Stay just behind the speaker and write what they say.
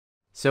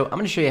So I'm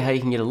going to show you how you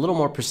can get a little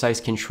more precise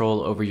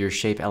control over your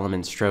shape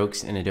element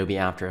strokes in Adobe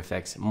After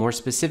Effects. More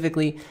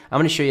specifically, I'm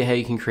going to show you how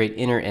you can create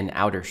inner and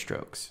outer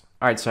strokes.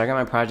 Alright, so I got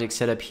my project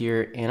set up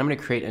here and I'm going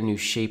to create a new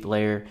shape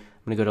layer.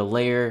 I'm going to go to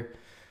Layer,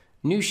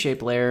 New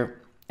Shape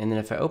Layer, and then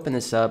if I open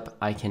this up,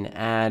 I can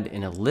add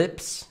an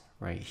ellipse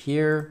right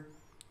here.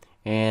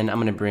 And I'm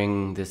going to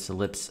bring this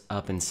ellipse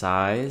up in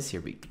size.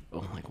 Here we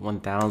go, like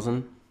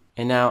 1000.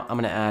 And now I'm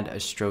going to add a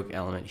stroke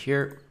element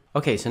here.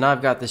 Okay, so now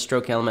I've got the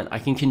stroke element. I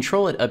can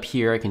control it up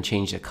here. I can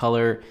change the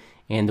color,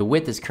 and the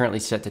width is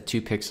currently set to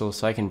 2 pixels,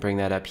 so I can bring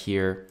that up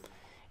here.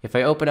 If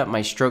I open up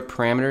my stroke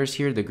parameters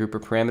here, the group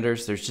of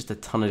parameters, there's just a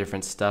ton of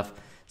different stuff,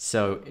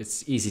 so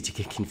it's easy to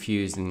get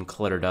confused and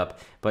cluttered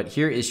up. But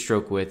here is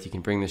stroke width. You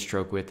can bring the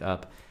stroke width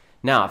up.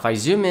 Now, if I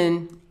zoom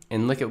in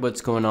and look at what's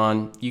going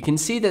on, you can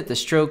see that the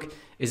stroke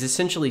is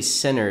essentially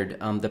centered.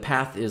 The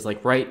path is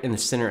like right in the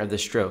center of the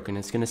stroke, and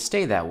it's going to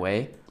stay that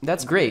way.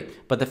 That's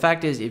great, but the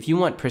fact is, if you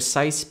want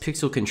precise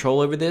pixel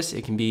control over this,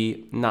 it can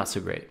be not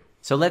so great.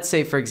 So let's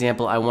say, for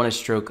example, I want a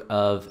stroke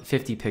of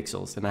 50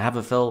 pixels, and I have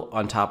a fill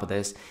on top of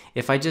this.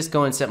 If I just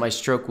go and set my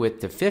stroke width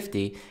to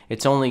 50,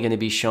 it's only going to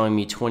be showing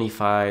me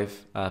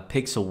 25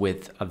 pixel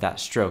width of that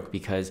stroke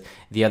because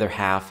the other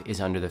half is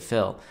under the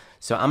fill.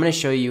 So I'm going to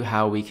show you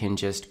how we can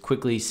just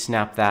quickly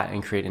snap that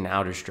and create an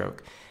outer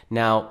stroke.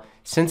 Now,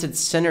 since it's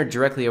centered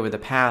directly over the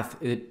path,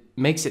 it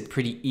makes it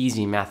pretty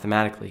easy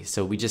mathematically.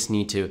 So we just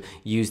need to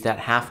use that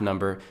half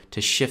number to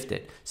shift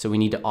it. So we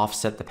need to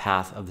offset the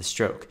path of the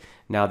stroke.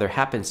 Now there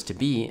happens to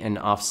be an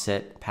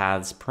offset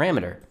paths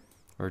parameter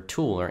or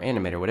tool or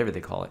animator, whatever they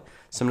call it.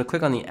 So I'm going to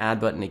click on the add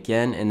button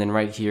again, and then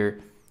right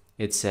here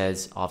it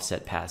says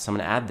offset path. So I'm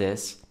going to add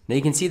this. Now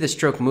you can see the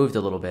stroke moved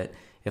a little bit.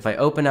 If I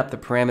open up the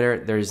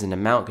parameter, there's an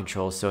amount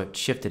control, so it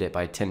shifted it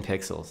by 10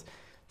 pixels.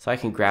 So I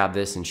can grab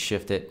this and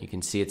shift it. You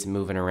can see it's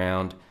moving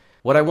around.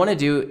 What I want to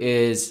do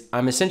is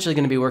I'm essentially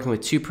going to be working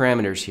with 2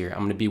 parameters here. I'm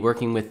going to be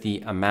working with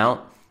the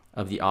amount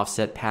of the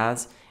offset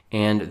paths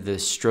and the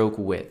stroke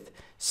width.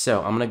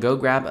 So I'm going to go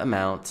grab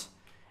amount,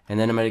 and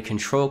then I'm going to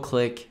control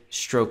click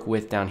stroke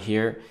width down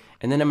here,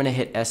 and then I'm going to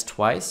hit S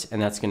twice,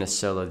 and that's going to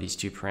solo these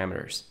 2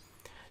 parameters.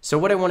 So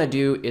what I want to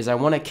do is I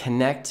want to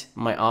connect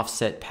my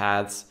offset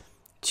paths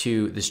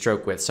to the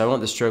stroke width. So I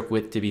want the stroke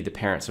width to be the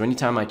parent. So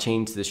anytime I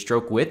change the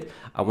stroke width,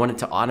 I want it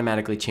to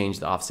automatically change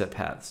the offset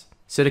paths.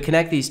 So to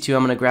connect these two,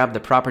 I'm going to grab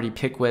the property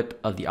pick whip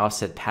of the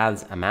offset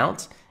paths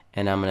amount,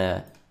 and I'm going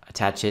to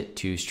attach it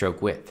to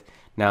stroke width.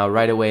 Now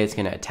right away it's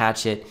going to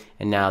attach it,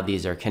 and now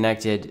these are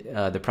connected.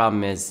 The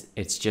problem is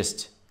it's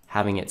just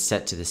having it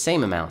set to the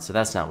same amount, so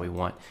that's not what we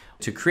want.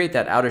 To create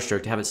that outer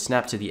stroke, to have it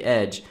snap to the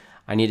edge,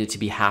 I need it to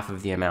be half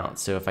of the amount.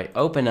 So if I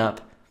open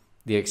up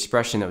the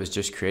expression that was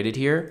just created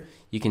here,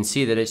 you can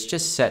see that it's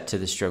just set to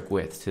the stroke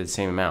width, to the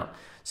same amount.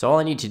 So all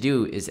I need to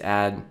do is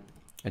add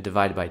a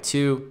divide by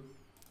 2,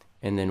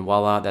 and then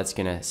voila, that's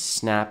gonna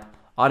snap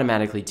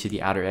automatically to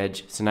the outer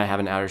edge. So now I have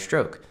an outer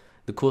stroke.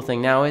 The cool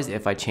thing now is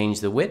if I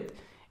change the width,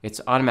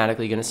 it's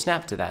automatically gonna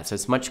snap to that. So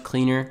it's much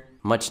cleaner,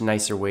 much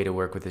nicer way to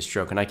work with the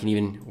stroke. And I can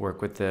even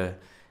work with the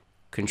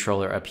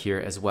controller up here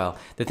as well.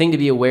 The thing to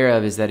be aware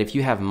of is that if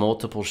you have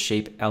multiple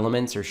shape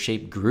elements or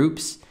shape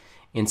groups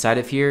inside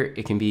of here,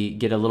 it can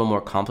get a little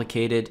more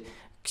complicated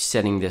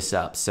setting this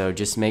up. So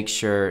just make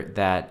sure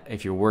that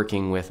if you're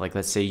working with, like,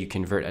 let's say you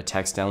convert a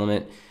text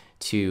element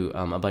to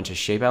a bunch of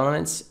shape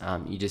elements,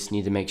 you just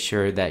need to make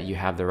sure that you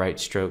have the right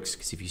strokes,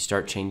 because if you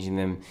start changing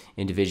them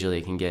individually,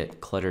 it can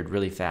get cluttered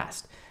really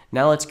fast.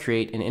 Now let's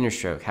create an inner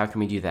stroke. How can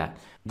we do that?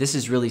 This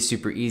is really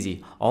super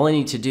easy. All I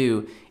need to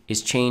do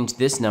is change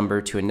this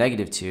number to a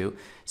 -2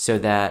 so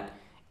that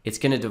it's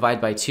going to divide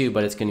by 2,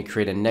 but it's going to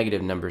create a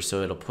negative number,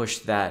 so it'll push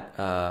that,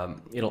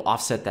 it'll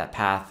offset that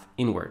path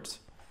inwards.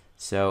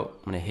 So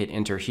I'm going to hit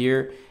enter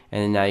here,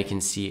 and then now you can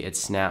see it's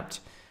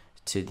snapped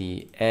to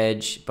the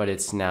edge, but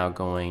it's now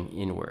going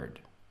inward.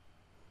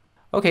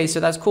 Okay, so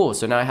that's cool.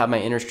 So now I have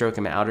my inner stroke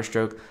and my outer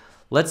stroke.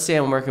 Let's say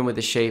I'm working with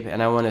the shape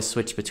and I want to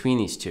switch between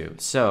these two.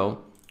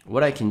 So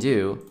what I can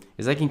do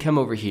is I can come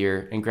over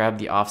here and grab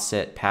the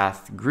offset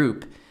path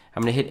group.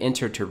 I'm going to hit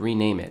enter to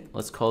rename it.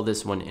 Let's call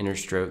this one inner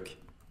stroke,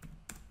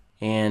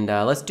 and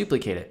let's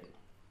duplicate it.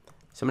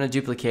 So I'm going to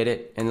duplicate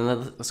it, and then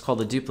let's call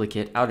the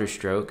duplicate outer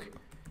stroke.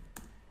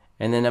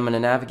 And then I'm going to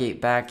navigate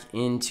back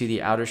into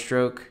the outer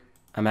stroke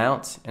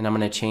amount, and I'm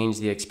going to change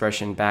the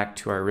expression back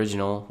to our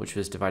original, which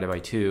was divided by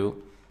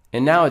 2.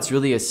 And now it's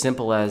really as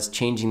simple as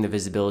changing the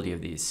visibility of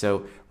these.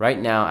 So right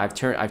now I've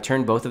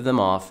turned both of them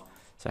off.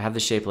 So I have the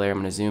shape layer. I'm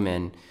going to zoom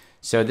in.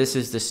 So this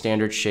is the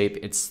standard shape.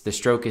 The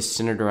stroke is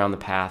centered around the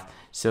path.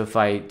 So if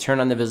I turn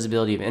on the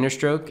visibility of inner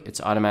stroke,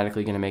 it's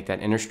automatically going to make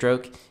that inner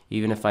stroke.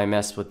 Even if I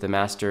mess with the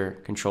master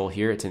control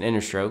here, it's an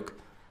inner stroke.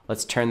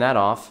 Let's turn that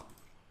off.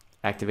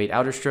 Activate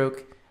outer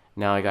stroke.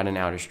 Now I got an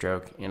outer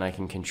stroke, and I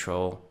can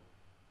control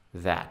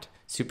that.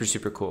 Super,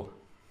 super cool.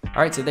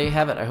 Alright, so there you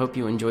have it. I hope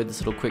you enjoyed this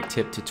little quick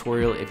tip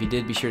tutorial. If you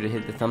did, be sure to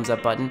hit the thumbs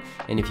up button.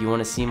 And if you want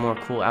to see more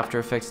cool After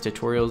Effects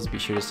tutorials, be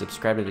sure to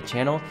subscribe to the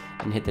channel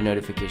and hit the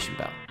notification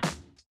bell.